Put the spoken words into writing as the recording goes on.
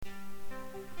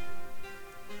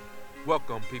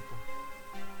Welcome, people,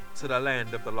 to the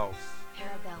land of the lost,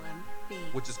 Parabellum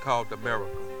Beats. which is called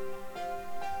America.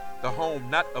 The home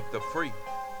not of the free,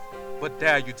 but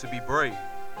dare you to be brave.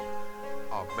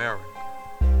 America.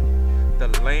 The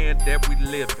land that we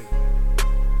live in.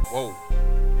 Whoa,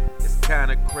 it's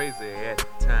kinda crazy at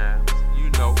times, you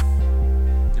know.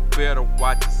 You better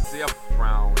watch yourself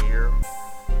around here,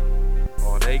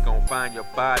 or they gon' find your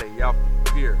body off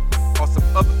the pier, or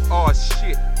some other odd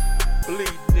shit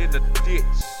bleeding in the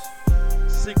ditch.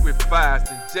 Secret fires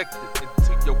injected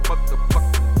into your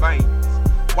motherfucking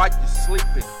veins. While you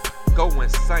sleeping, go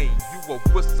insane, you a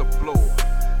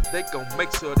whistleblower. They gon'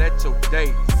 make sure that your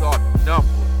days are numbered.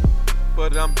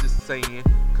 But I'm just saying,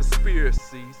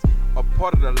 conspiracies are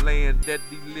part of the land that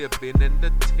we live in and the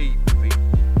TV.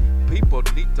 People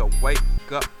need to wake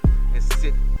up and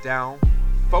sit down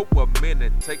for a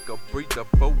minute, take a breather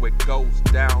before it goes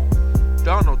down.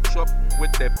 Donald Trump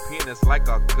with that pen is like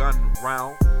a gun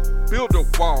round. Build a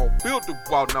wall,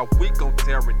 now we gon'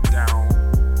 tear it down.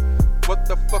 What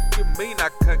the fuck you mean I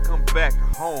can't come back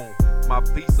home? My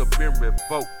visa been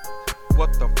revoked.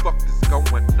 What the fuck is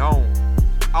going on?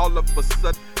 All of a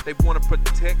sudden they wanna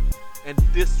protect and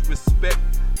disrespect,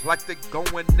 like they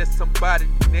going at somebody's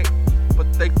neck.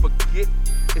 But they forget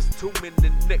it's too many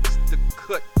necks to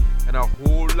cut, and a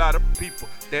whole lot of people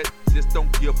that just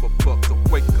don't give a fuck. So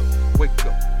wake up, wake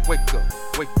up, wake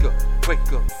up, wake up,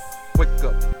 wake up, wake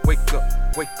up, wake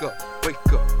up, wake up,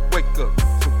 wake up, wake up.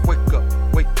 So wake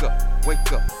up, wake up,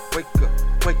 wake up, wake up,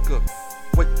 wake up,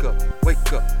 wake up,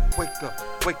 wake up, wake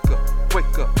up, wake up,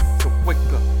 wake up. So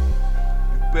wake up.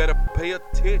 You better pay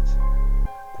attention.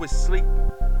 Quit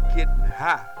sleeping, getting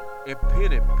high, and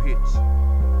pen and pitch.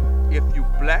 If you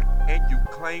black and you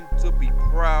claim to be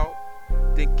proud,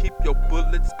 then keep your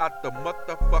bullets out the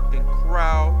motherfucking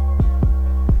crowd.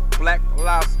 Black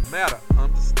lives matter,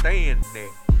 understand that.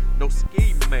 No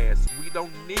ski mask, we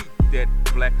don't need that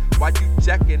black. Why you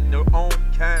jacking your own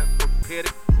kind for petty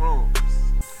crumbs?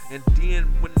 And then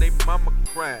when they mama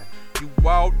crying, you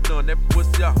all done, that was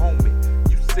your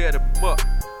homie. You set him up,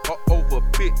 or over a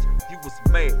bitch. You was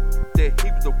mad that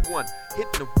he was the one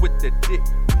hitting her with the dick,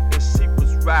 and she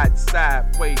was riding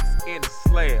sideways in the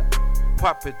slab,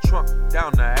 popping trunk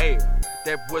down the air.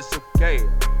 That was your gal,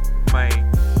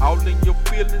 man. All in your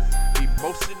feelings,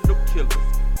 emotional killers,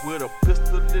 with a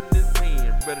pistol in his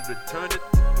hand, ready to turn it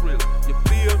to thriller. You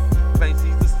feel? Claims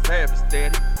he's a savage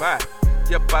that he bought.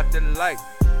 You about that life,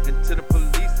 into the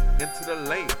police, into the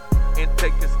lane, and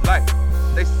take his life.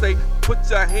 They say, put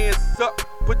your hands up,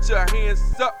 put your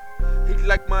hands up. He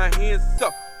like my hands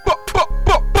up, bup, bup,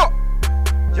 bup, bup.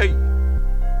 Yeah,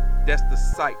 that's the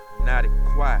sight, not it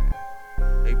quiet.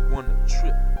 They wanna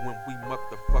trip when we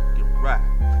motherfucking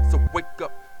ride. So wake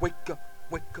up, wake up,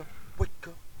 wake up.